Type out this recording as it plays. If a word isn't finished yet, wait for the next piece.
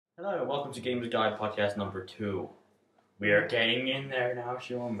Hello and welcome to Gamers Guide podcast number 2. We are getting in there now,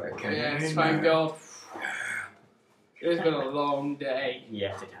 Sean. We're getting Yes, thank God. It's been a long day.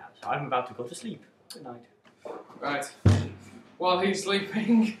 Yes, it has. I'm about to go to sleep. Good night. Right. While he's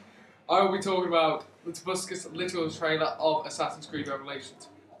sleeping, I will be talking about the Tobuscus literal trailer of Assassin's Creed Revelations.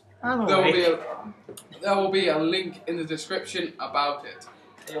 There will be a link in the description about it.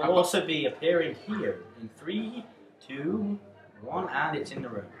 It will also be appearing here in 3, 2, 1, and it's in the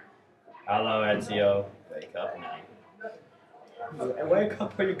room. Hello, Ezio. Wake up now. Wake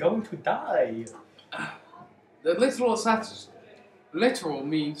up or you're going to die. The literal assassin. Literal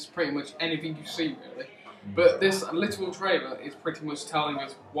means pretty much anything you see, really. But this literal trailer is pretty much telling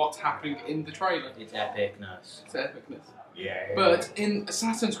us what's happening in the trailer. It's epicness. It's epicness. Yeah. But in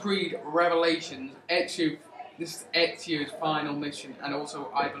Assassin's Creed Revelations, this is Ezio's final mission, and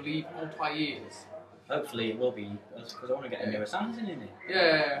also, I believe, multi-years. Hopefully it will be, because I want to get a new assassin in it.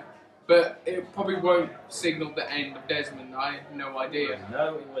 Yeah, but it probably won't signal the end of Desmond. I have no idea.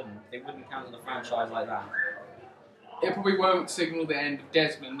 No, it wouldn't. It wouldn't count on the franchise like that. It probably won't signal the end of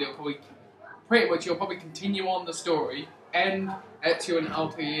Desmond. It'll probably, pretty much, you'll probably continue on the story, end Ezio and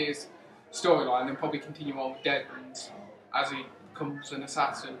Altair's storyline, and probably continue on with Desmond's as he becomes an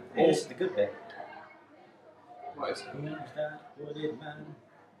assassin. Hey, this is the good bit. What is it? Who's that wooded man?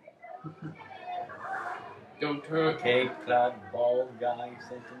 Don't hurt. Cape-clad bald guy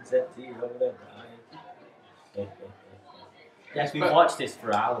sentence Ezio to die. Yes, we've watched this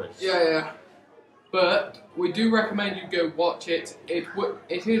for hours. Yeah. But we do recommend you go watch it. It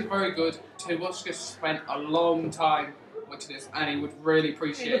is very good. Tobuscus spent a long time watching this, and he would really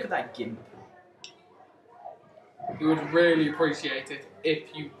appreciate Hey, look at that gimp. He would really appreciate it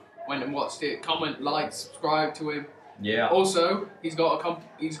if you went and watched it. Comment, like, subscribe to him. Yeah. Also, he's got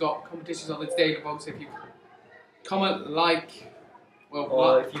competitions on his daily vlogs. If you comment, like,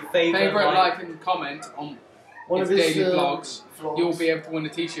 if you favourite like, and comment on his daily vlogs, you'll be able to win a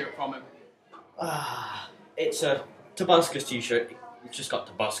T-shirt from him. It's a Tobuscus T-shirt. It's just got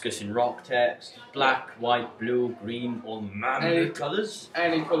Tobuscus in rock text, black, white, blue, green, all manner of colours.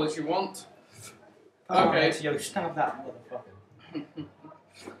 Any colours you want. Okay. Ezio, stab that motherfucker.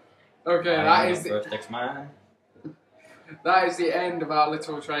 Okay, that is the end of our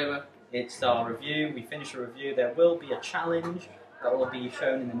little trailer. It's our review. We finish a review. There will be a challenge that will be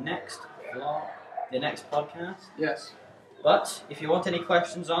shown in the next vlog, the next podcast. Yes. But if you want any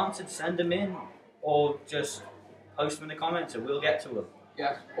questions answered, send them in or just post them in the comments and we'll get to them.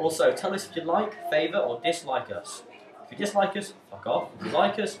 Yes. Also, tell us if you like, favour or dislike us. If you dislike us, fuck off. If you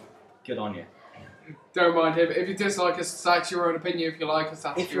like us, good on you. Don't mind him. If you dislike us, that's your own opinion. If you like us,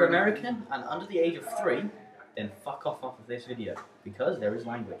 that's if you're American and under the age of 3, then fuck off of this video because there is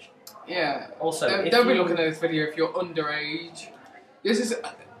language. Yeah. Also, don't be looking at this video if you're underage. This is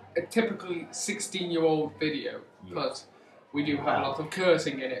a typically 16-year-old video because we do have a lot of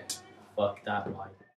cursing in it. Fuck that, right?